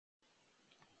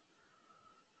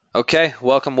Okay,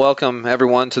 welcome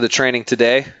everyone to the training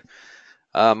today.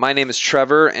 My name is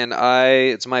Trevor, and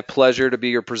it's my pleasure to be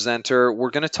your presenter. We're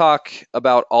going to talk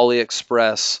about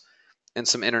Aliexpress and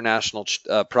some international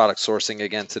product sourcing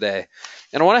again today.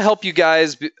 And I want to help you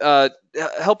guys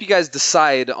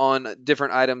decide on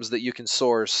different items that you can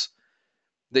source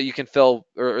that you can feel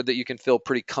or that you can feel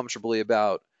pretty comfortably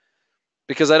about,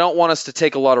 because I don't want us to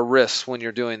take a lot of risks when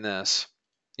you're doing this.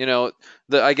 You know,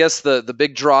 I guess the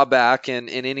big drawback in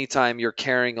any time you're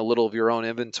carrying a little of your own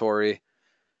inventory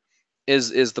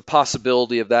is the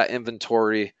possibility of that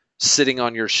inventory sitting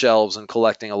on your shelves and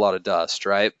collecting a lot of dust,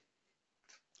 right?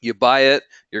 You buy it,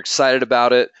 you're excited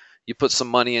about it, you put some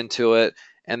money into it,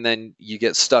 and then you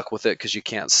get stuck with it because you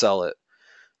can't sell it.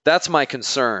 That's my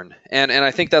concern. And I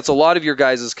think that's a lot of your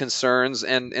guys' concerns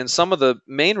and some of the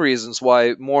main reasons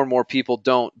why more and more people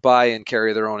don't buy and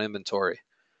carry their own inventory.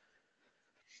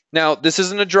 Now, this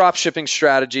isn't a drop shipping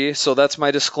strategy, so that's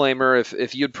my disclaimer.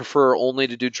 If you'd prefer only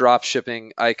to do drop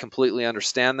shipping, I completely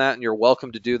understand that, and you're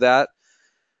welcome to do that.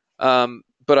 But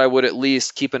I would at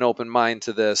least keep an open mind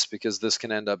to this, because this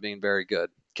can end up being very good.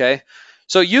 Okay.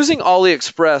 So using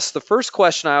AliExpress, the first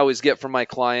question I always get from my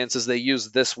clients is they use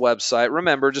this website.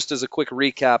 Remember, just as a quick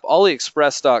recap,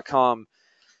 AliExpress.com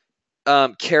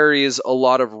carries a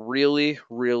lot of really,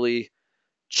 really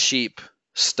cheap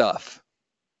stuff.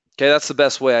 Okay, that's the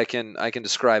best way I can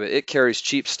describe it. It carries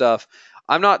cheap stuff.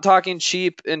 I'm not talking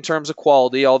cheap in terms of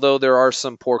quality, although there are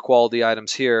some poor quality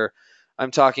items here. I'm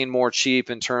talking more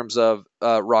cheap in terms of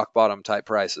rock bottom type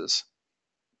prices.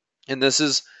 And this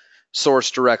is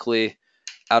sourced directly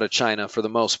out of China for the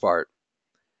most part.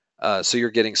 So you're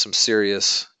getting some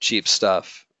serious cheap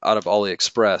stuff out of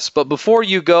AliExpress. But before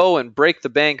you go and break the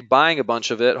bank buying a bunch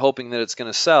of it, hoping that it's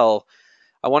going to sell,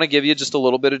 I want to give you just a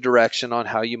little bit of direction on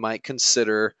how you might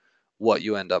consider what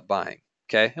you end up buying.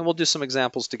 Okay, and we'll do some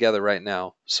examples together right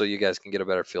now so you guys can get a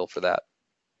better feel for that.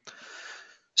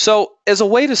 So, as a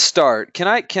way to start, can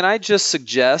I just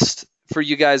suggest for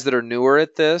you guys that are newer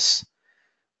at this,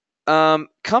 come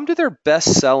to their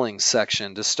best selling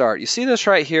section to start. You see this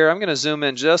right here? I'm going to zoom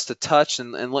in just a touch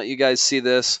and let you guys see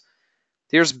this.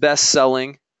 Here's best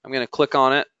selling. I'm going to click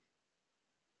on it.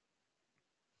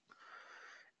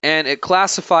 And it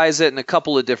classifies it in a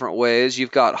couple of different ways.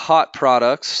 You've got hot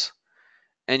products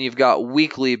and you've got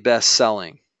weekly best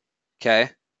selling. Okay?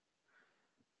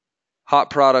 Hot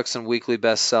products and weekly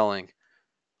best selling.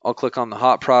 I'll click on the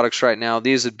hot products right now.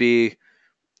 These would be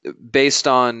based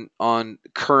on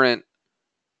current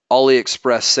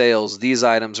AliExpress sales. These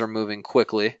items are moving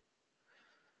quickly.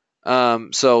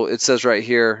 So it says right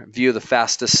here, view the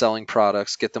fastest selling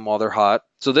products, get them while they're hot.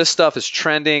 So this stuff is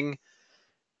trending.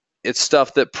 It's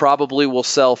stuff that probably will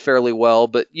sell fairly well,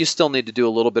 but you still need to do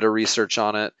a little bit of research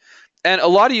on it. And a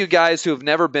lot of you guys who have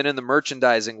never been in the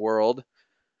merchandising world,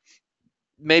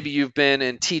 maybe you've been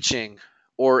in teaching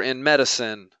or in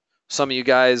medicine. Some of you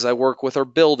guys I work with are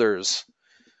builders.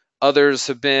 Others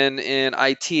have been in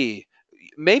IT.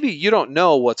 Maybe you don't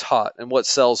know what's hot and what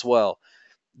sells well.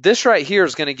 This right here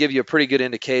is going to give you a pretty good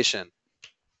indication.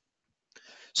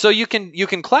 So you can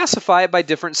classify it by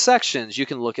different sections. You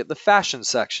can look at the fashion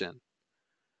section.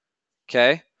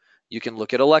 Okay? You can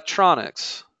look at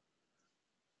electronics.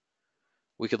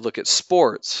 We could look at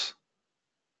sports,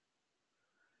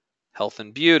 health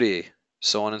and beauty,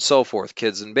 so on and so forth,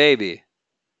 kids and baby.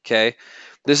 Okay?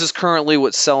 This is currently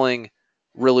what's selling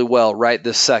really well right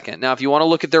this second. Now, if you want to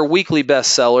look at their weekly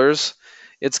bestsellers,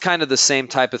 it's kind of the same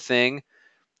type of thing,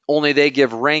 only they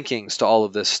give rankings to all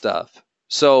of this stuff.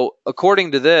 So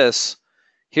according to this,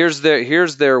 here's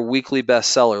their weekly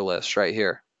bestseller list right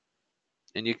here.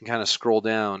 And you can kind of scroll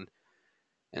down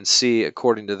and see,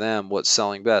 according to them, what's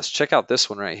selling best. Check out this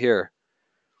one right here.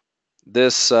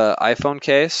 This iPhone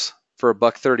case for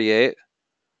 $138,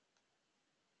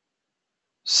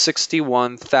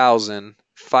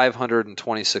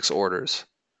 61,526 orders.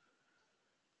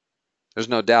 There's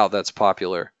no doubt that's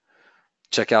popular.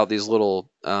 Check out these little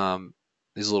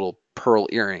pearl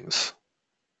earrings.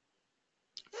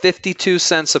 52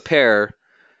 cents a pair.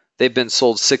 They've been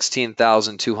sold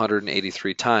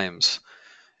 16,283 times.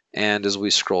 And as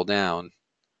we scroll down,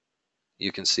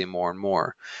 you can see more and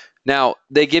more. Now,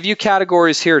 they give you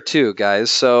categories here too, guys.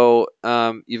 So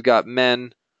you've got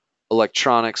men,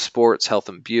 electronics, sports, health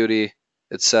and beauty,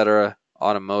 etc.,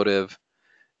 automotive,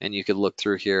 and you could look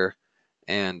through here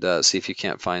and see if you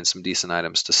can't find some decent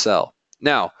items to sell.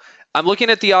 Now, I'm looking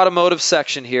at the automotive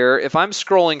section here. If I'm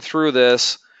scrolling through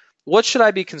this, what should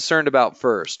I be concerned about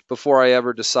first before I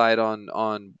ever decide on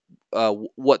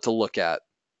what to look at?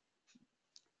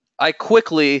 I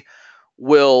quickly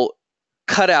will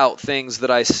cut out things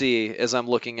that I see as I'm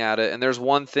looking at it. And there's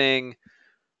one thing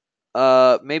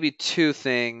maybe two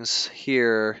things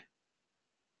here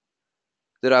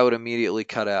that I would immediately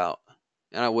cut out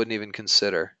and I wouldn't even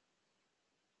consider.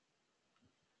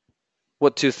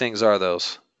 What two things are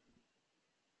those?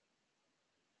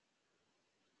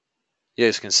 You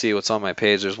guys can see what's on my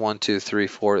page. There's 1, 2, 3,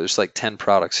 4. There's like 10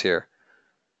 products here.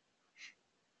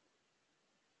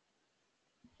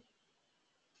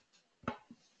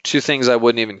 Two things I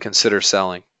wouldn't even consider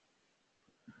selling.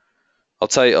 I'll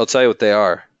tell you what they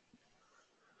are.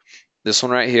 This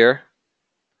one right here,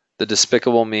 the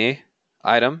Despicable Me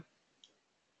item,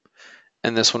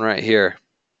 and this one right here,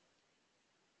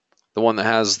 the one that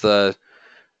has the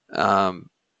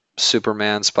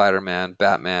Superman, Spider-Man,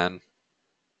 Batman,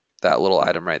 that little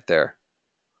item right there.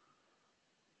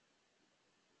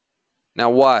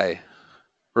 Now, why?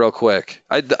 Real quick,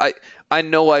 I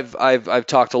know I've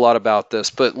talked a lot about this,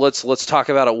 but let's talk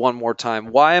about it one more time.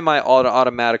 Why am I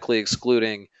automatically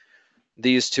excluding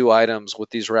these two items with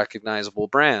these recognizable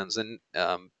brands and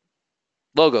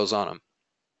logos on them?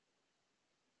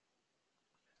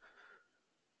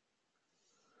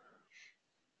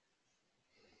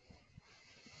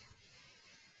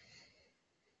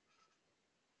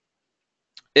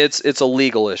 It's a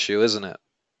legal issue, isn't it?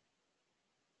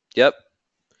 Yep,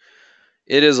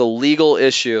 it is a legal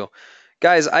issue.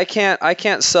 Guys, I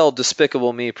can't sell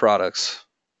Despicable Me products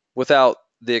without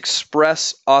the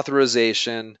express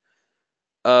authorization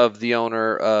of the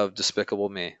owner of Despicable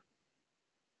Me.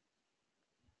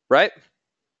 Right?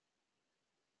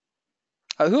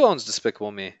 Who owns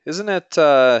Despicable Me? Isn't it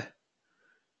does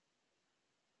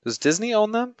Disney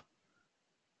own them?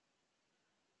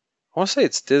 I want to say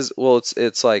it's well,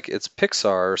 it's like it's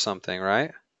Pixar or something,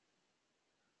 right?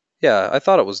 Yeah, I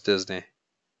thought it was Disney.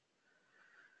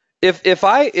 If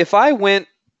I went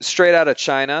straight out of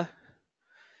China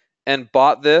and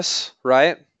bought this,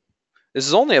 right? This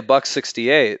is only a buck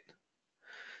 68.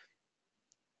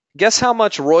 Guess how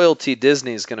much royalty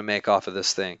Disney is going to make off of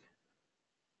this thing?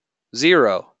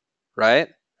 Zero, right?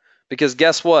 Because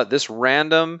guess what? This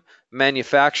random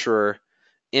manufacturer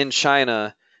in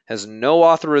China has no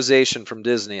authorization from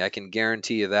Disney. I can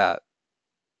guarantee you that.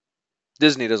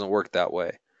 Disney doesn't work that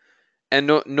way.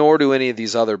 And nor do any of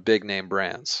these other big name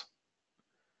brands.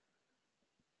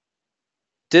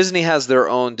 Disney has their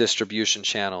own distribution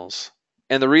channels.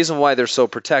 And the reason why they're so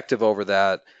protective over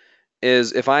that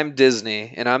is if I'm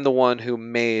Disney and I'm the one who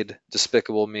made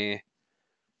Despicable Me,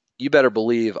 you better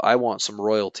believe I want some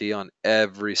royalty on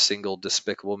every single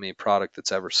Despicable Me product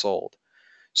that's ever sold.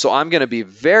 So I'm going to be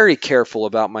very careful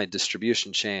about my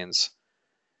distribution chains,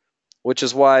 which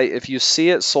is why if you see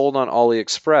it sold on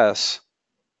Aliexpress,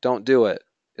 don't do it.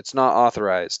 It's not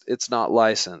authorized. It's not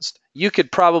licensed. You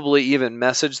could probably even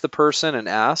message the person and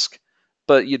ask,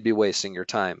 but you'd be wasting your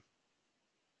time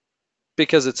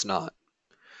because it's not.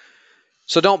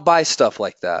 So don't buy stuff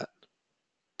like that.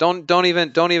 Don't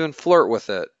even flirt with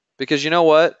it because you know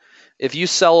what? If you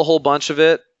sell a whole bunch of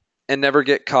it and never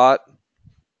get caught,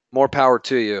 more power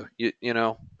to you. You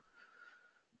know.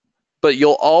 But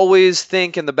you'll always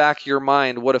think in the back of your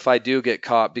mind, what if I do get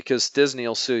caught? Because Disney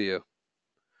will sue you,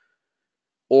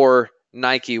 or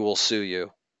Nike will sue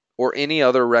you, or any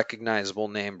other recognizable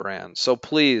name brand. So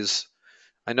please,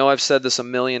 I know I've said this a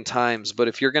million times, but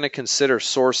if you're going to consider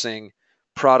sourcing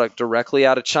product directly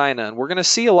out of China, and we're going to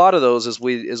see a lot of those as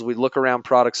we look around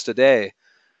products today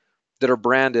that are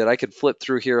branded. I could flip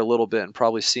through here a little bit and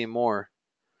probably see more.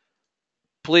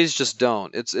 Please just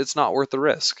don't. It's not worth the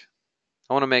risk.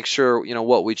 I want to make sure,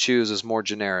 what we choose is more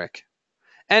generic.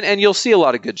 And you'll see a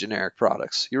lot of good generic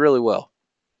products. You really will.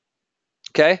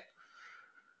 Okay?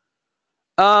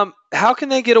 How can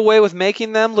they get away with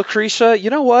making them, Lucretia? You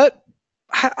know what?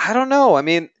 I don't know. I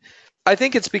mean, I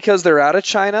think it's because they're out of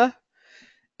China.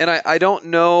 And I don't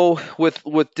know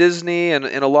with Disney and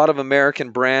a lot of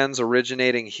American brands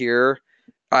originating here,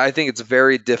 I think it's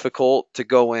very difficult to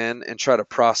go in and try to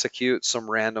prosecute some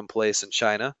random place in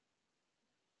China.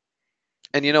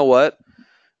 And you know what?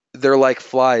 They're like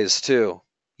flies too.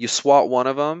 You swat one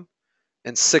of them,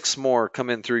 and six more come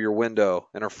in through your window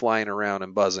and are flying around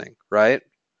and buzzing, right?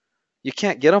 You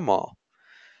can't get them all.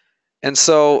 And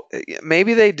so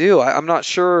maybe they do. I'm not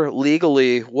sure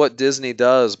legally what Disney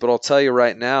does, but I'll tell you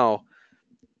right now,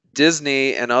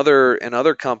 Disney and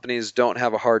other companies don't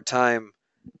have a hard time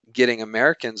getting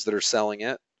Americans that are selling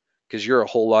it because you're a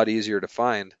whole lot easier to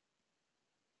find,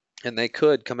 and they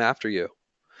could come after you.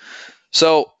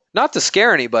 So, not to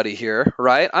scare anybody here,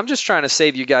 right? I'm just trying to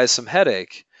save you guys some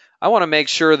headache. I want to make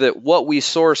sure that what we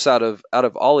source out of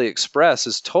AliExpress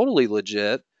is totally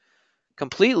legit,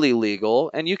 completely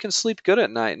legal, and you can sleep good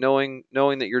at night knowing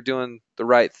that you're doing the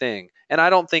right thing. And I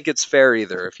don't think it's fair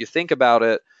either. If you think about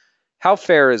it, How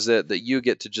fair is it that you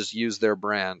get to just use their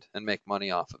brand and make money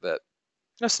off of it?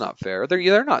 That's not fair.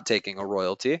 They're not taking a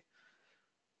royalty.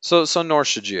 So nor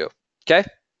should you. Okay?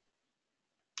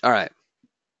 All right.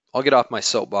 I'll get off my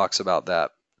soapbox about that.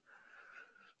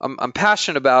 I'm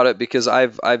passionate about it because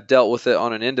I've dealt with it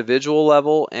on an individual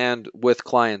level and with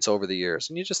clients over the years,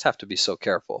 and you just have to be so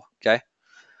careful. Okay.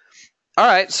 All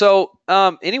right. So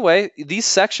anyway, these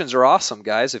sections are awesome,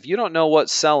 guys. If you don't know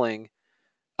what's selling,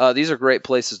 these are great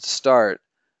places to start.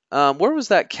 Where was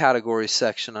that category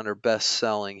section under best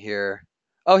selling here?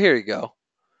 Oh, here you go.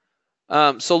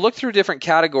 So look through different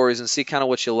categories and see kind of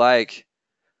what you like.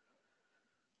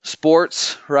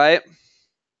 Sports, right?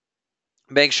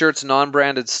 Make sure it's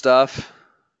non-branded stuff.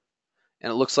 And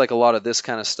it looks like a lot of this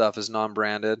kind of stuff is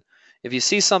non-branded. If you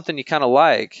see something you kind of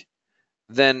like,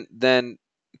 then and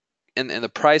the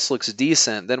price looks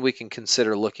decent, then we can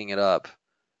consider looking it up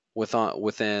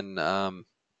within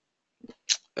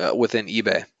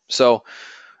eBay. So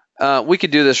we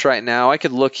could do this right now. I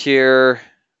could look here.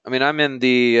 I mean, I'm in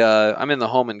the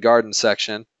home and garden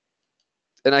section,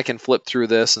 and I can flip through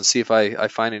this and see if I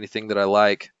find anything that I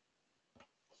like.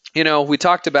 You know, we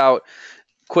talked about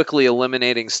quickly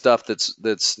eliminating stuff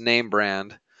that's name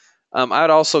brand. I would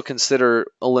also consider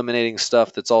eliminating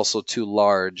stuff that's also too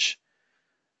large.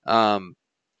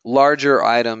 Larger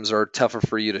items are tougher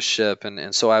for you to ship,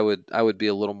 and so I would be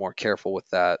a little more careful with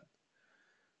that.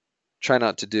 Try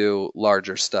not to do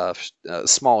larger stuff.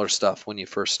 Smaller stuff when you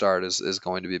first start is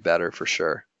going to be better for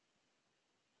sure.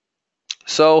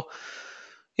 So,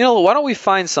 you know, why don't we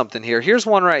find something here? Here's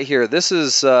one right here. This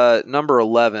is number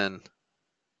 11.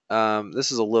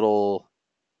 This is a little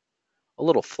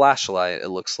flashlight, it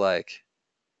looks like.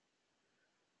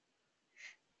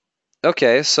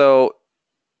 Okay, so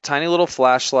tiny little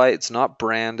flashlight. It's not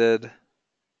branded.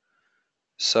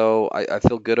 So I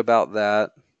feel good about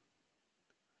that.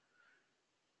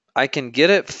 I can get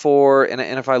it for, and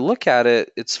if I look at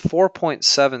it, it's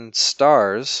 4.7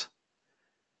 stars.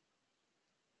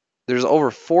 There's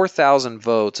over 4,000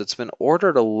 votes. It's been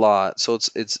ordered a lot, so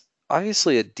it's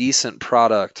obviously a decent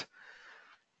product.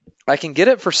 I can get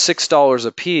it for $6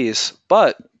 a piece,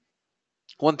 but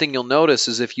one thing you'll notice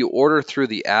is if you order through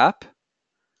the app,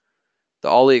 the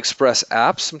Aliexpress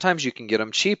app, sometimes you can get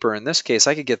them cheaper. In this case,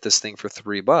 I could get this thing for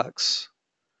 $3.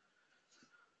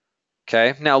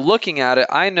 Okay, now looking at it,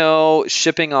 I know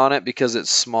shipping on it because it's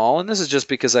small, and this is just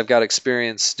because I've got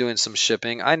experience doing some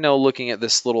shipping. I know looking at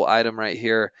this little item right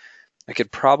here, I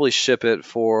could probably ship it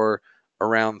for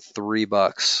around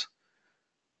 $3,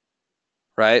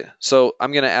 right? So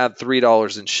I'm going to add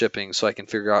 $3 in shipping so I can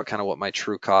figure out kind of what my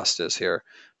true cost is here.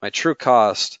 My true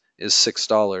cost is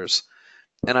 $6,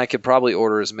 and I could probably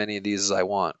order as many of these as I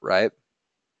want, right?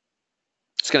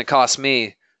 It's going to cost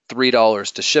me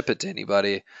 $3 to ship it to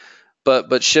anybody.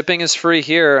 But shipping is free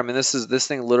here. I mean, this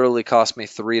thing literally cost me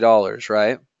 $3,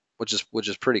 right? Which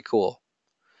is pretty cool.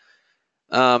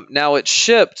 Now it's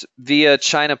shipped via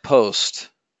China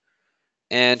Post,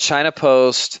 and China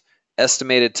Post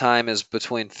estimated time is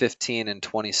between 15 and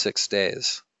 26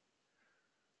 days.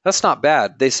 That's not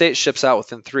bad. They say it ships out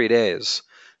within 3 days.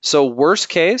 So worst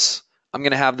case, I'm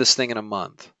going to have this thing in a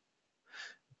month.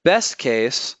 Best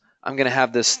case, I'm going to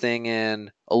have this thing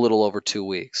in a little over 2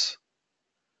 weeks.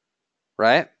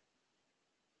 Right?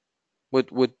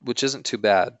 Which isn't too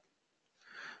bad.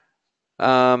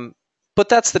 But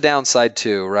that's the downside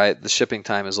too, right? The shipping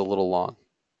time is a little long.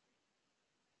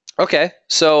 Okay,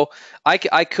 so I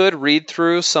could read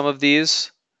through some of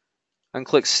these. I can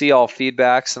click see all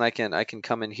feedbacks, and I can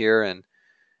come in here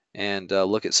and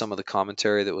look at some of the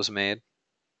commentary that was made.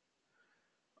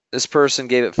 This person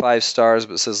gave it 5 stars,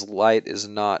 but says light is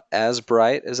not as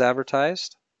bright as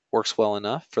advertised. Works well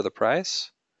enough for the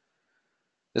price.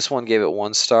 This one gave it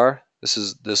 1 star.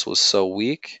 This was so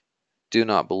weak. Do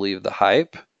not believe the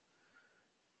hype.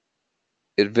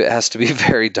 It has to be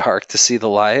very dark to see the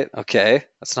light. Okay,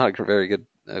 that's not a very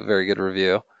good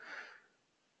review.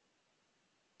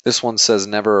 This one says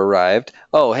never arrived.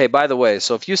 Oh, hey, by the way,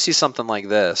 so if you see something like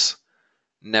this,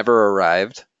 never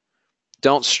arrived,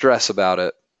 don't stress about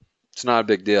it. It's not a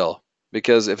big deal,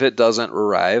 because if it doesn't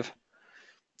arrive,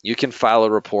 you can file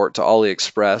a report to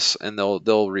Aliexpress and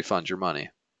they'll refund your money.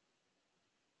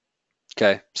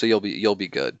 Okay, so you'll be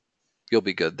good. You'll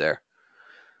be good there.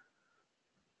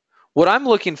 What I'm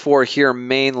looking for here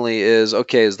mainly is,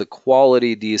 okay, is the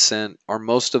quality decent? Are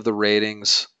most of the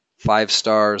ratings 5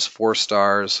 stars, 4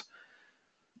 stars?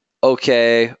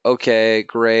 Okay,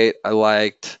 great, I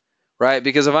liked, right?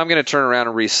 Because if I'm going to turn around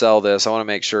and resell this, I want to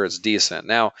make sure it's decent.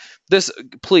 Now, this,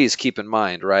 please keep in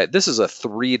mind, right? This is a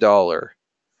 $3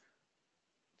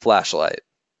 flashlight.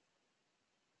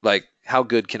 Like, how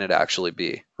good can it actually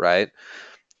be, right?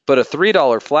 But a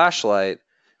 $3 flashlight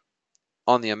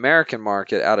on the American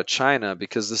market out of China,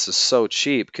 because this is so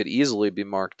cheap, could easily be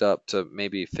marked up to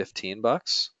maybe 15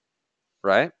 bucks,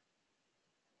 right?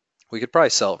 We could probably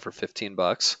sell it for 15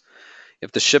 bucks.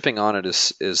 If the shipping on it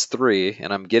is 3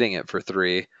 and I'm getting it for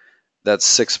 3, that's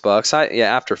 6 bucks.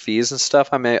 Yeah, after fees and stuff,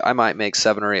 I might make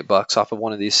 7 or 8 bucks off of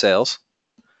one of these sales.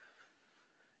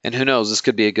 And who knows, this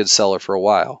could be a good seller for a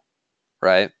while,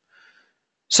 right?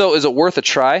 So is it worth a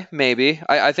try? Maybe.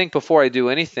 I think before I do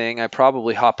anything, I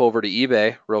probably hop over to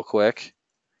eBay real quick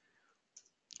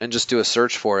and just do a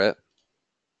search for it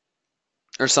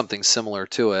or something similar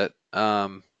to it.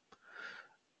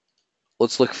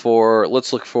 Let's look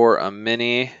for a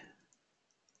mini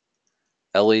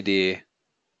LED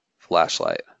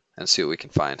flashlight and see what we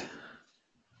can find.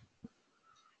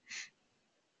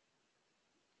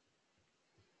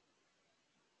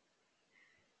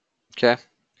 Okay,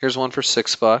 here's one for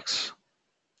 6 bucks.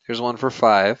 Here's one for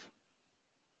 5.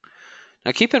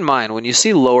 Now keep in mind, when you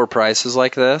see lower prices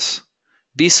like this,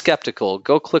 be skeptical.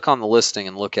 Go click on the listing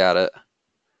and look at it.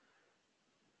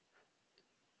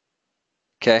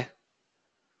 Okay.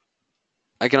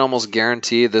 I can almost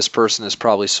guarantee this person is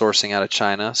probably sourcing out of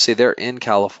China. See, they're in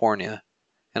California,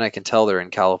 and I can tell they're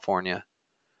in California.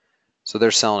 So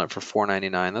they're selling it for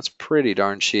 $4.99. That's pretty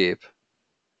darn cheap.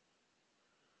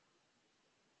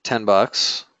 10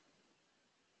 bucks.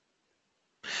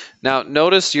 Now,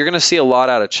 notice you're going to see a lot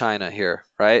out of China here,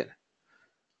 right?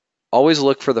 Always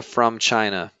look for the from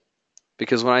China,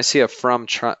 because when I see a from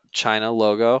China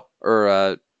logo or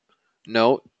a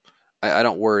note, I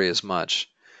don't worry as much.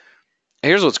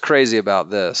 Here's what's crazy about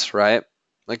this, right?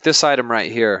 Like this item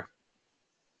right here.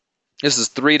 This is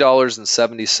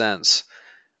 $3.70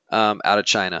 out of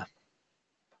China.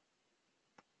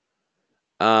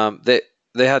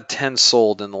 They had 10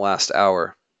 sold in the last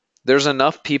hour. There's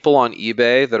enough people on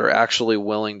eBay that are actually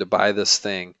willing to buy this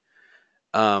thing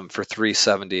for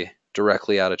 $3.70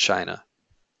 directly out of China.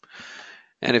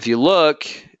 And if you look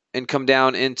and come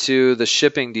down into the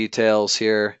shipping details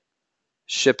here,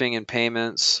 shipping and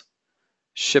payments,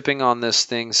 shipping on this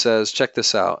thing says, check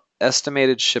this out,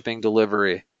 estimated shipping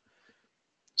delivery.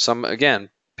 Again,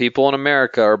 people in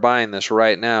America are buying this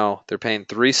right now. They're paying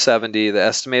 $3.70. The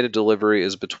estimated delivery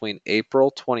is between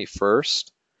April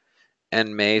 21st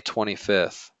and May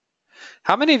 25th.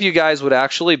 How many of you guys would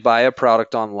actually buy a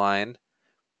product online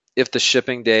if the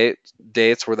shipping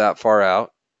dates were that far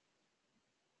out?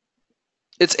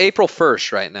 It's April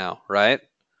 1st right now, right?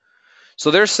 So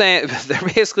they're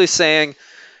basically saying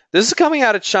this is coming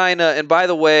out of China, and by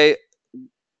the way,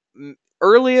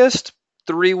 earliest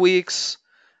 3 weeks,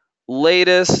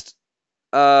 latest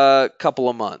couple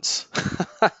of months.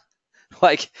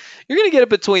 Like you're gonna get it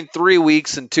between 3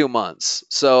 weeks and 2 months.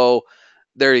 So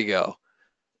there you go.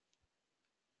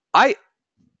 I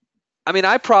mean,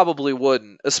 I probably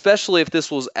wouldn't, especially if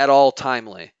this was at all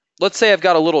timely. Let's say I've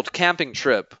got a little camping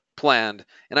trip planned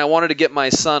and I wanted to get my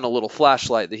son a little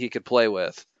flashlight that he could play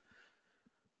with.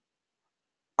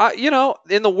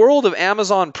 In the world of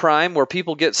Amazon Prime, where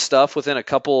people get stuff within a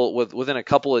couple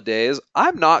of days,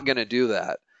 I'm not going to do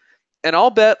that. And I'll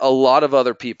bet a lot of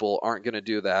other people aren't going to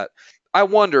do that. I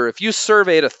wonder if you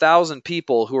surveyed 1,000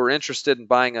 people who are interested in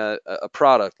buying a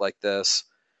product like this,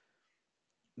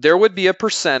 there would be a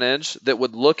percentage that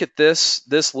would look at this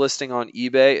listing on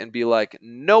eBay and be like,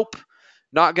 nope,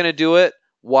 not going to do it.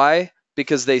 Why?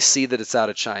 Because they see that it's out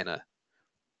of China.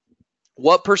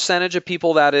 What percentage of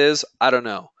people that is, I don't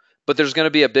know. But there's going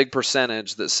to be a big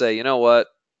percentage that say, you know what?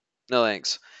 No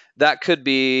thanks. I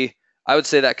would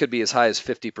say that could be as high as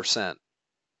 50%,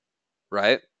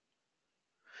 right?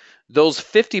 Those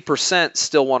 50%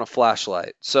 still want a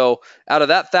flashlight. So out of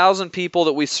that 1,000 people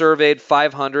that we surveyed,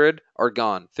 500 are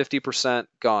gone. 50%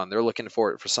 gone. They're looking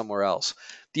for it for somewhere else.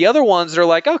 The other ones, they're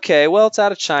like, okay, well, it's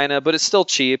out of China, but it's still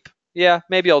cheap. Yeah,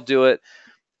 maybe I'll do it.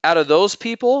 Out of those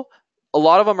people, a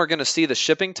lot of them are going to see the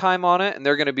shipping time on it, and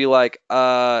they're going to be like,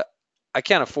 I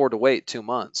can't afford to wait 2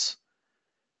 months.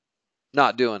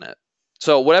 Not doing it.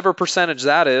 So whatever percentage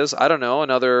that is, I don't know,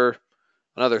 another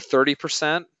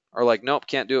 30% are like, nope,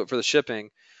 can't do it for the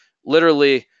shipping.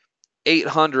 Literally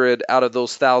 800 out of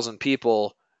those 1,000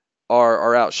 people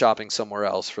are out shopping somewhere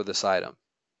else for this item.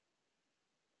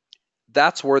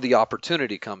 That's where the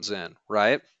opportunity comes in,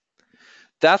 right?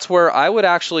 That's where I would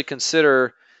actually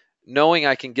consider, knowing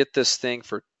I can get this thing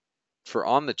for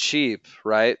on the cheap,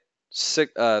 right?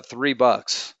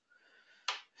 $3.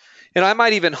 And I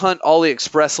might even hunt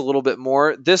Aliexpress a little bit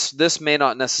more. This may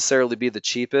not necessarily be the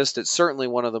cheapest. It's certainly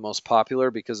one of the most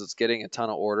popular because it's getting a ton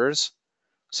of orders.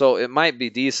 So it might be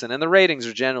decent. And the ratings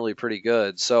are generally pretty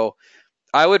good. So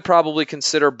I would probably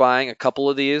consider buying a couple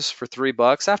of these for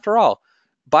 $3. After all,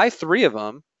 buy 3 of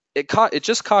them. It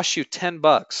just costs you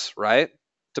 $10, right?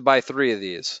 To buy 3 of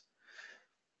these.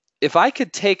 If I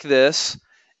could take this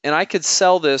and I could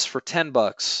sell this for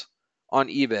 $10 on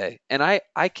eBay, and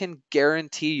I can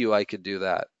guarantee you I could do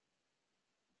that.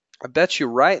 I bet you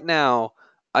right now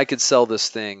I could sell this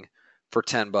thing for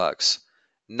 $10.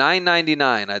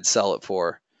 $9.99 I'd sell it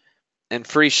for, and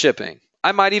free shipping.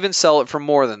 I might even sell it for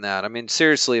more than that. I mean,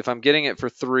 seriously, if I'm getting it for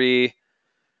 3,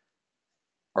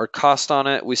 our cost on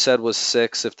it we said was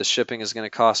 6. If the shipping is going to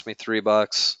cost me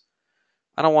 $3,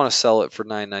 I don't want to sell it for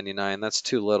 $9.99. That's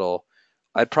too little.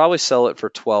 I'd probably sell it for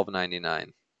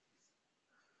 $12.99.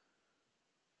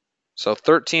 So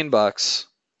 $13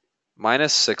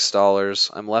 minus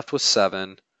 $6, I'm left with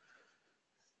 7.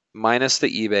 Minus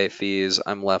the eBay fees,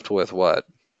 I'm left with what?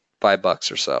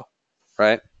 $5 or so,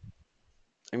 right?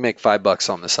 I can make $5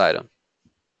 on this item.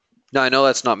 Now, I know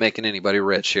that's not making anybody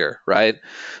rich here, right?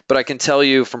 But I can tell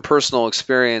you from personal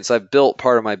experience, I've built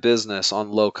part of my business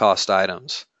on low-cost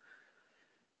items.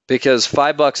 Because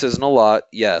 $5 isn't a lot,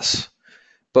 yes,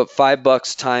 but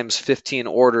 $5 times 15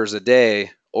 orders a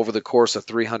day over the course of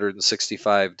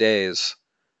 365 days,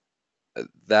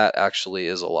 that actually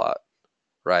is a lot,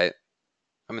 right?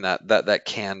 I mean, that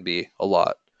can be a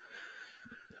lot.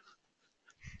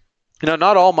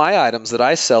 Not all my items that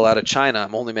I sell out of China,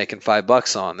 I'm only making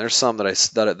 $5 on. There's some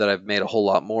that I've made a whole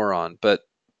lot more on, but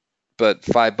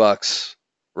 $5,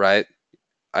 right?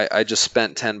 I just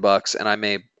spent $10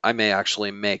 and I may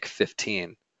actually make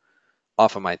 15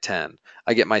 off of my 10.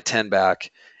 I get my 10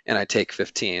 back and I take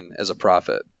 15 as a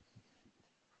profit.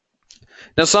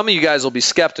 Now, some of you guys will be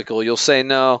skeptical. You'll say,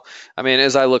 no, I mean,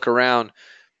 as I look around,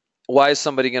 why is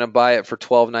somebody going to buy it for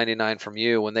 $12.99 from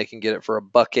you when they can get it for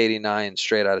 $1.89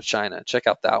 straight out of China? Check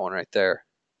out that one right there.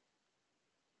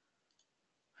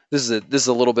 This is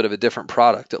a little bit of a different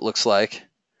product, it looks like.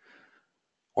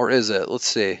 Or is it? Let's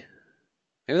see.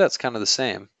 Maybe that's kind of the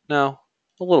same. No,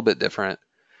 a little bit different.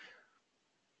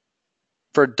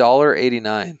 For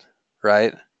 $1.89,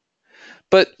 right?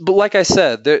 But like I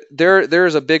said,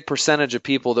 there's a big percentage of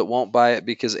people that won't buy it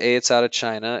because A, it's out of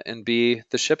China, and B,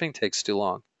 the shipping takes too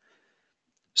long.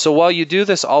 So while you do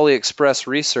this Aliexpress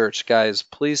research, guys,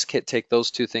 please take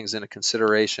those 2 things into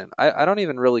consideration. I don't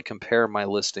even really compare my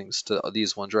listings to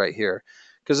these ones right here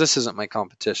because this isn't my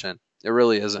competition. It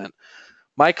really isn't.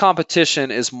 My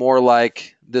competition is more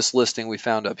like this listing we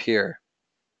found up here.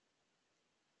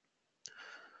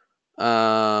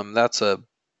 That's not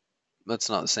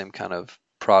the same kind of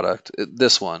product.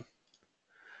 This one.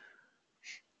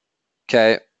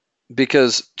 Okay,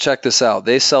 because check this out.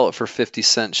 They sell it for 50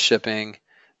 cents shipping,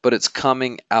 but it's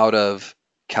coming out of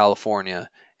California.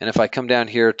 And if I come down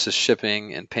here to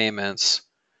shipping and payments,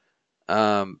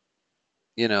 the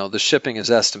shipping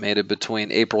is estimated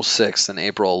between April 6th and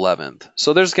April 11th.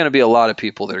 So there's going to be a lot of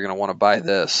people that are going to want to buy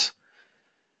this.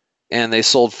 And they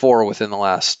sold 4 within the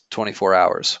last 24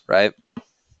 hours, right?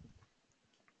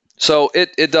 So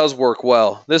it does work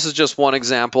well. This is just one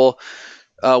example.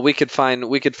 We could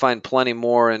find plenty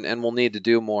more, and we'll need to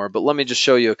do more. But let me just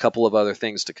show you a couple of other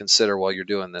things to consider while you're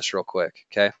doing this real quick,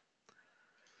 okay?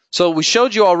 So we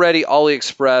showed you already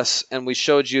Aliexpress, and we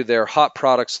showed you their hot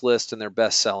products list and their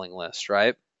best-selling list,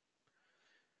 right?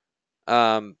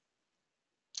 I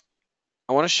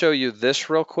want to show you this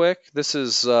real quick. This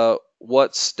is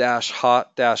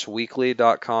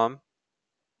what's-hot-weekly.com.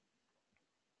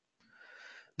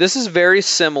 This is very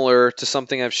similar to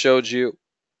something I've showed you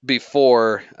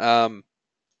before,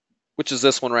 which is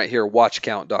this one right here,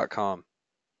 watchcount.com.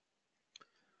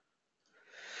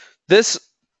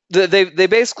 They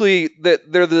basically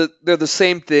they're the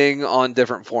same thing on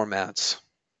different formats.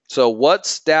 So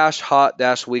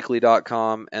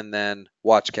what's-hot-weekly.com and then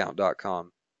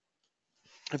watchcount.com.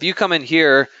 If you come in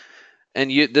here and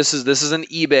this is an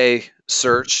eBay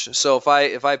search. So if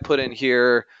I put in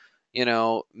here,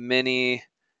 mini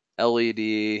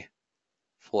LED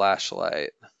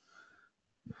flashlight.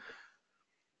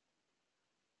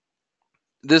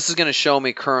 This is going to show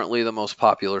me currently the most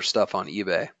popular stuff on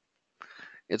eBay.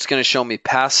 It's going to show me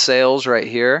past sales right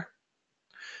here.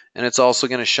 And it's also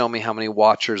going to show me how many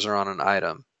watchers are on an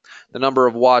item. The number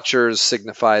of watchers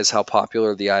signifies how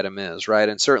popular the item is, right?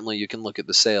 And certainly you can look at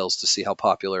the sales to see how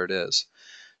popular it is.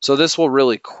 So this will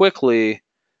really quickly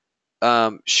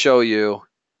show you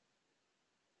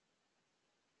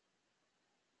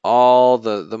all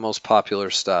the most popular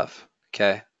stuff,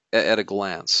 okay, at a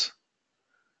glance,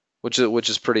 which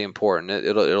is pretty important.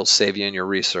 It'll save you in your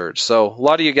research. So a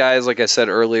lot of you guys, like I said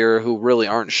earlier, who really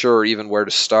aren't sure even where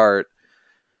to start,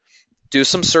 do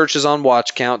some searches on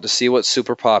watch count to see what's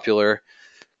super popular.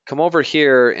 come over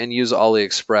here and use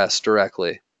Aliexpress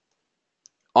directly.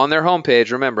 On their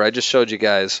homepage, remember, I just showed you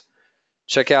guys,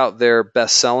 check out their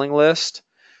best-selling list.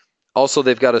 Also,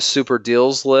 they've got a super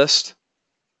deals list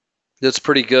that's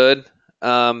pretty good,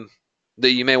 that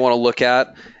you may want to look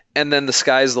at. And then the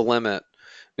sky's the limit.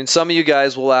 I mean, some of you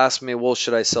guys will ask me, well,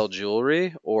 should I sell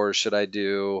jewelry or should I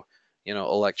do,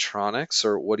 electronics,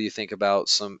 or what do you think about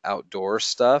some outdoor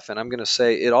stuff? And I'm going to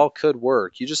say it all could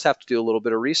work. You just have to do a little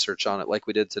bit of research on it like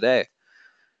we did today.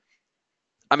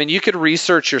 I mean, you could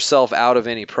research yourself out of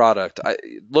any product.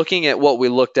 Looking at what we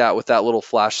looked at with that little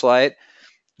flashlight,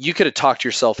 you could have talked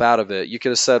yourself out of it. You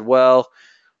could have said, well,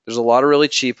 there's a lot of really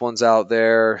cheap ones out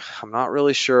there. I'm not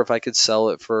really sure if I could sell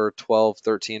it for 12,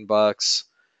 13 bucks.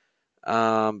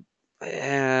 I'm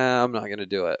not going to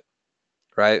do it,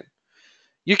 right?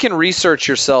 You can research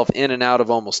yourself in and out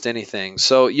of almost anything.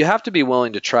 So you have to be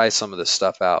willing to try some of this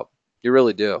stuff out. You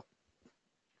really do.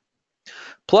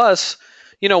 Plus,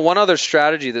 one other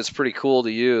strategy that's pretty cool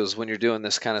to use when you're doing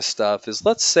this kind of stuff is,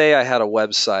 let's say I had a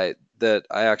website that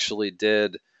I actually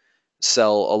did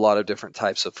sell a lot of different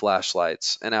types of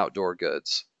flashlights and outdoor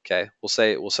goods. Okay, we'll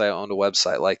say I owned a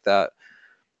website like that.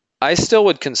 I still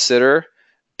would consider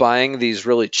buying these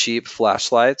really cheap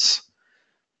flashlights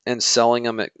and selling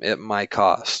them at my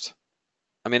cost.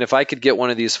 I mean, if I could get one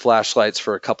of these flashlights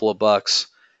for a couple of bucks,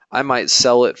 I might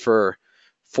sell it for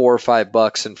 $4 or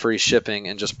 $5 in free shipping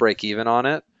and just break even on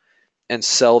it and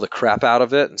sell the crap out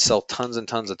of it and sell tons and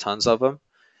tons of them.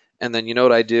 And then you know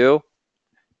what I do?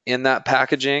 In that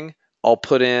packaging, I'll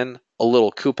put in a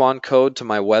little coupon code to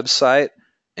my website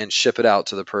and ship it out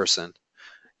to the person.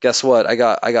 Guess what? I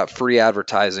got free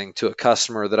advertising to a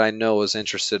customer that I know is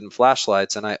interested in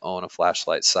flashlights, and I own a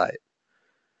flashlight site.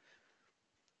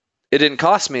 It didn't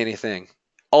cost me anything.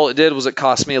 All it did was it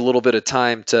cost me a little bit of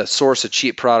time to source a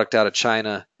cheap product out of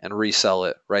China and resell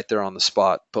it right there on the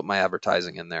spot, put my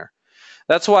advertising in there.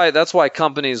 That's why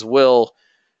companies will,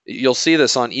 you'll see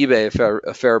this on eBay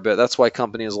a fair bit. That's why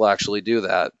companies will actually do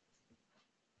that.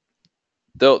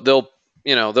 They'll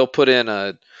put in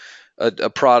a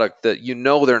product that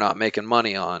they're not making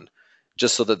money on,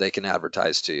 just so that they can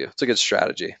advertise to you. It's a good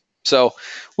strategy. So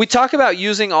we talk about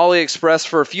using Aliexpress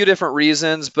for a few different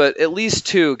reasons, but at least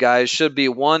two, guys, should be: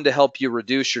 one, to help you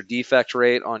reduce your defect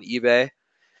rate on eBay,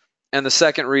 and the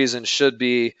second reason should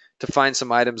be to find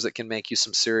some items that can make you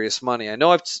some serious money. I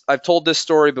know I've told this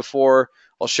story before.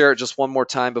 I'll share it just one more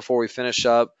time before we finish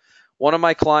up. One of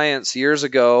my clients years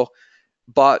ago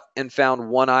bought and found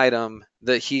one item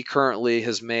that he currently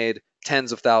has made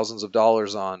tens of thousands of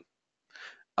dollars on.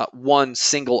 One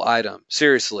single item.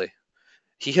 Seriously.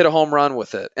 He hit a home run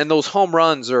with it. And those home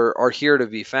runs are here to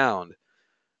be found.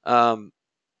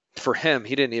 For him,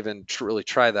 he didn't even really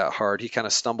try that hard. He kind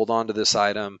of stumbled onto this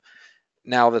item.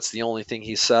 Now that's the only thing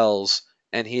he sells.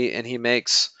 And he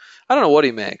makes, I don't know what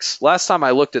he makes. Last time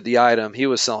I looked at the item, he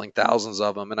was selling thousands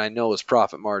of them, and I know his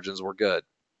profit margins were good.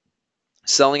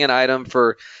 Selling an item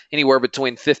for anywhere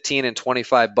between 15 and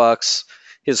 25 bucks.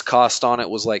 His cost on it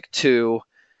was like $2,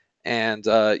 and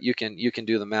you can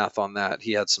do the math on that.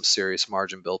 He had some serious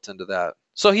margin built into that.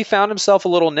 So he found himself a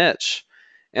little niche.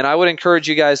 And I would encourage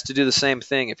you guys to do the same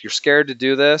thing. If you're scared to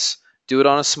do this, do it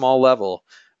on a small level.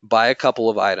 Buy a couple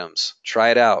of items. Try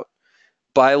it out.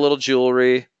 Buy a little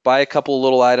jewelry. Buy a couple of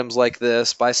little items like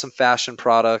this. Buy some fashion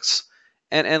products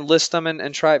and list them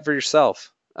and try it for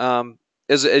yourself.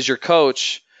 As your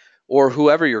coach, or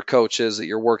whoever your coach is that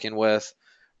you're working with,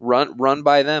 run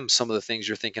by them some of the things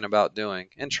you're thinking about doing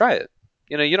and try it.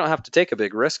 You don't have to take a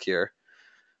big risk here,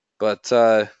 but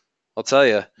I'll tell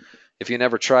you, if you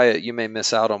never try it, you may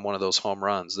miss out on one of those home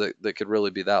runs that could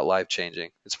really be that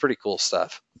life-changing. It's pretty cool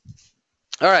stuff.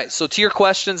 All right, so to your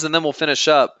questions, and then we'll finish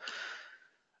up.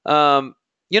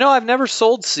 I've never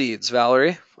sold seeds,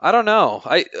 Valerie. I don't know.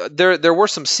 There were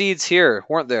some seeds here,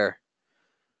 weren't there?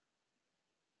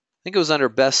 I think it was under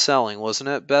best selling, wasn't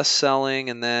it? Best selling,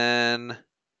 and then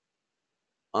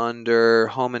under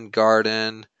home and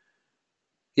garden.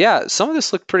 Yeah, some of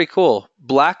this looked pretty cool.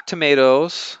 Black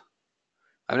tomatoes.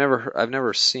 I've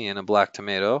never seen a black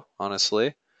tomato,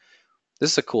 honestly.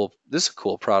 This is a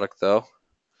cool product though.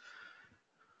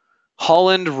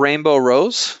 Holland rainbow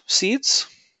rose seeds.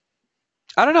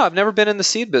 I don't know. I've never been in the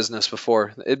seed business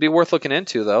before. It'd be worth looking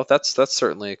into though. That's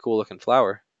certainly a cool looking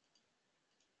flower.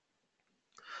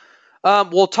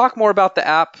 We'll talk more about the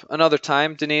app another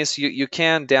time, Denise. You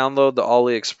can download the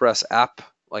Aliexpress app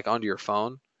like onto your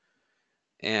phone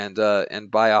and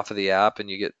buy off of the app, and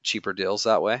you get cheaper deals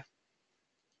that way.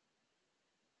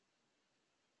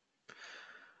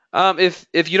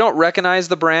 If you don't recognize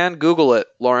the brand, Google it,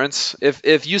 Lawrence.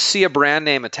 If you see a brand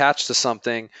name attached to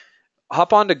something,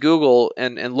 hop onto Google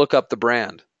and look up the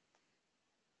brand.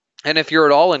 And if you're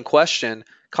at all in question,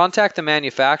 contact the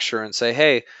manufacturer and say,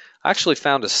 hey, I actually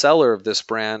found a seller of this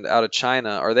brand out of China.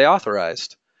 Are they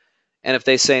authorized? And if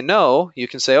they say no, you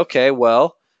can say, okay,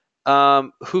 well,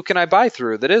 who can I buy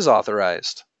through that is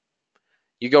authorized?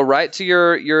 You go right to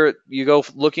you go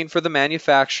looking for the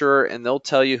manufacturer, and they'll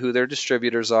tell you who their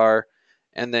distributors are,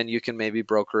 and then you can maybe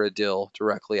broker a deal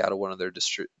directly out of one of their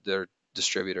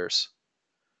distributors.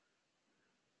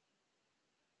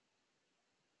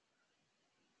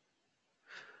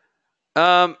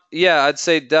 Yeah, I'd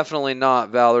say definitely not,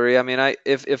 Valerie. I mean,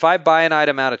 if I buy an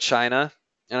item out of China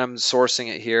and I'm sourcing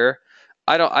it here,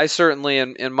 I certainly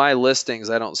in my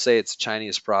listings I don't say it's a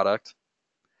Chinese product,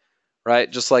 right?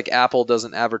 Just like Apple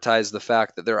doesn't advertise the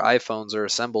fact that their iPhones are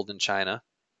assembled in China.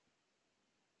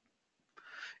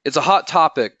 It's a hot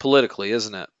topic politically,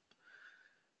 isn't it?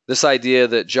 This idea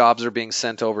that jobs are being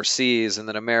sent overseas and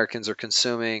that Americans are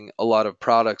consuming a lot of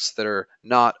products that are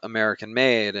not American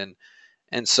made,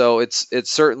 and so it's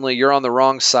certainly you're on the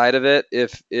wrong side of it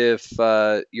if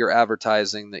you're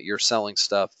advertising that you're selling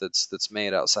stuff that's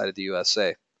made outside of the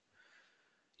USA.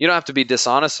 You don't have to be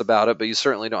dishonest about it, but you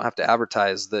certainly don't have to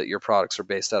advertise that your products are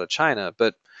based out of China.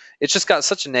 But it's just got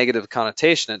such a negative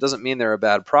connotation. It doesn't mean they're a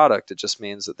bad product. It just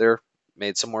means that they're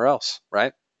made somewhere else,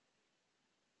 right?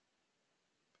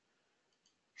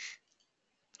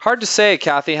 Hard to say,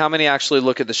 Kathy, how many actually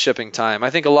look at the shipping time. I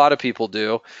think a lot of people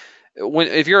do.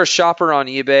 If you're a shopper on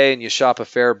eBay and you shop a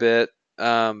fair bit,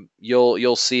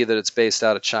 you'll see that it's based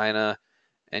out of China,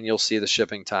 and you'll see the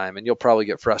shipping time, and you'll probably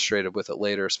get frustrated with it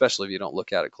later, especially if you don't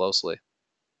look at it closely.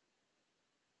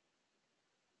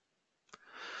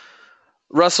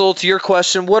 Russell, to your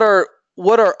question, what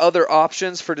are other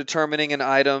options for determining an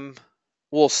item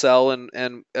will sell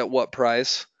and at what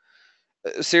price?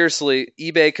 Seriously,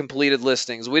 eBay completed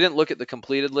listings. We didn't look at the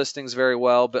completed listings very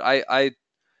well, but I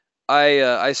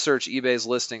search eBay's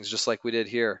listings just like we did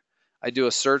here. I do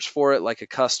a search for it like a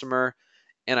customer,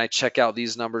 and I check out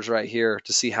these numbers right here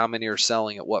to see how many are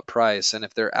selling at what price. And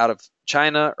if they're out of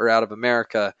China or out of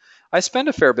America, I spend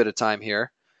a fair bit of time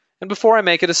here. And before I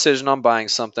make a decision on buying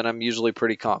something, I'm usually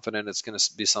pretty confident it's going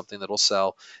to be something that'll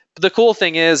sell. But the cool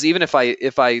thing is, even if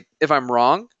I'm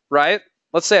wrong, right?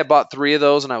 Let's say I bought 3 of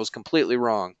those and I was completely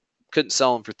wrong. Couldn't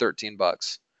sell them for 13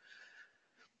 bucks.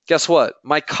 Guess what?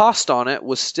 My cost on it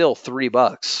was still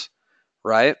 $3,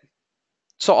 right?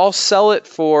 So I'll sell it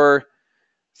for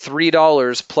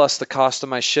 $3 plus the cost of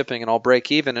my shipping, and I'll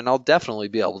break even, and I'll definitely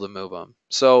be able to move them.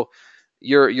 So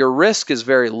your risk is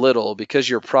very little because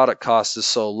your product cost is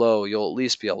so low. You'll at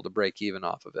least be able to break even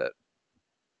off of it.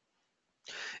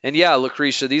 And yeah,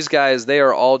 Lucretia, these guys, they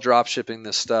are all drop shipping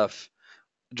this stuff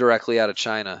directly out of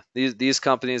China. These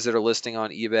companies that are listing on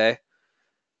eBay,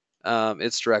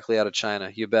 it's directly out of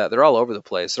China. You bet. They're all over the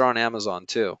place. They're on Amazon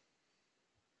too.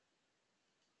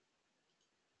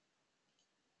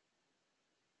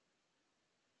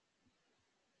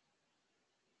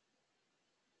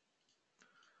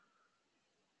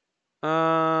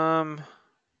 Um,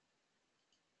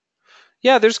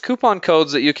 yeah, there's coupon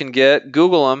codes that you can get.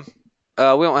 Google them.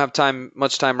 We don't have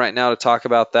much time right now to talk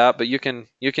about that, but you can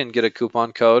get a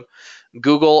coupon code.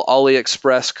 Google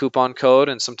Aliexpress coupon code,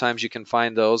 and sometimes you can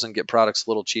find those and get products a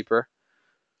little cheaper.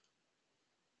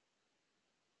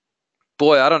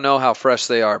 Boy, I don't know how fresh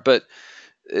they are, but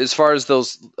as far as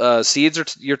those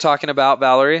seeds you're talking about,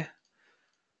 Valerie,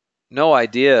 no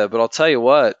idea. But I'll tell you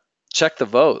what, check the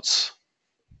votes,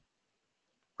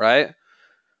 right?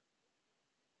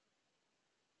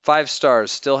 5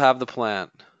 stars, still have the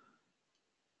plant.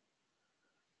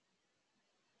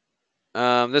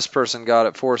 This person got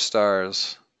it 4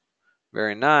 stars.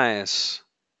 Very nice.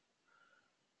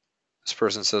 This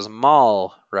person says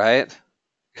mal, right? I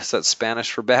guess that's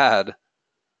Spanish for bad.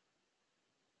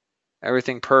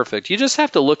 Everything perfect. You just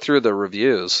have to look through the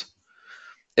reviews.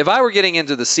 If I were getting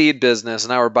into the seed business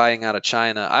and I were buying out of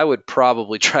China, I would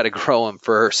probably try to grow them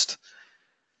first.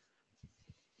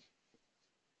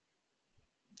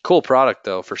 Cool product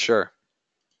though, for sure.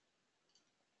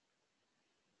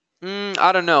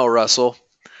 I don't know, Russell.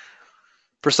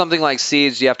 For something like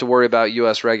seeds, you have to worry about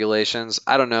U.S. regulations.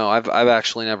 I don't know. I've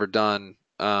actually never done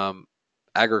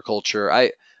agriculture.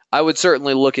 I would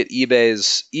certainly look at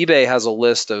eBay has a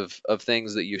list of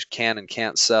things that you can and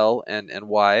can't sell and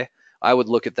why. I would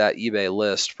look at that eBay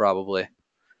list probably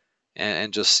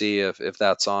and just see if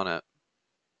that's on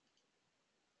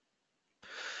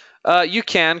it. You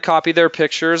can copy their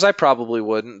pictures. I probably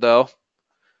wouldn't though.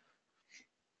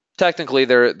 Technically,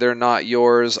 they're not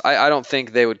yours. I don't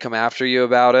think they would come after you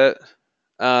about it.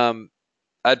 Um,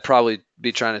 I'd probably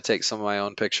be trying to take some of my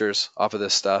own pictures off of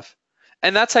this stuff.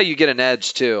 And that's how you get an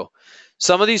edge too.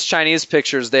 Some of these Chinese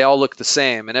pictures, they all look the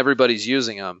same and everybody's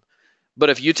using them. But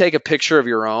if you take a picture of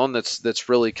your own that's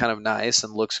really kind of nice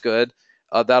and looks good,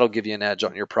 that'll give you an edge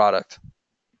on your product.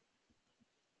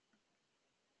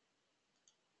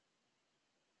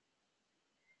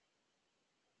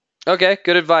 Okay,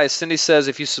 good advice. Cindy says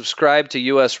if you subscribe to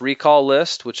US recall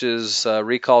list, which is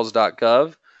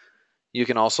recalls.gov, you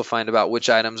can also find about which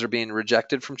items are being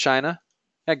rejected from China.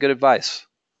 Yeah, good advice.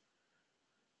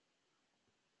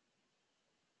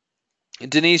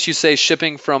 Denise, you say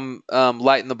shipping from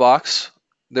Light in the Box.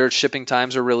 Their shipping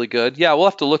times are really good. Yeah, we'll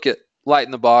have to look at Light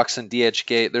in the Box and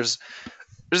DHgate. There's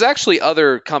actually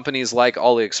other companies like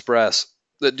Aliexpress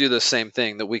that do the same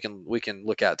thing that we can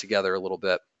look at together a little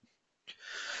bit.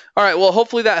 All right, well,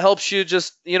 hopefully that helps you.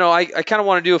 Just I kind of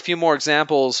want to do a few more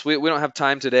examples. We don't have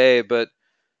time today, but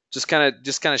just kind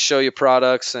of show you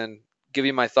products and give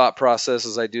you my thought process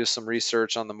as I do some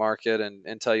research on the market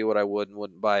and tell you what I would and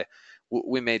wouldn't buy.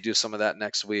 We may do some of that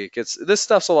next week. This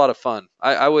stuff's a lot of fun.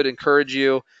 I would encourage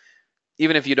you,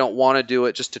 even if you don't want to do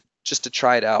it, just to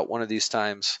try it out one of these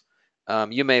times.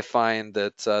 You may find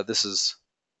that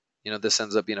this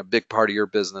ends up being a big part of your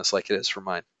business, like it is for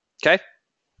mine. Okay.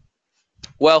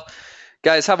 Well,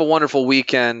 guys, have a wonderful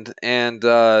weekend, and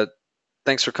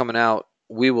thanks for coming out.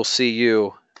 We will see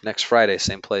you next Friday,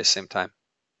 same place, same time.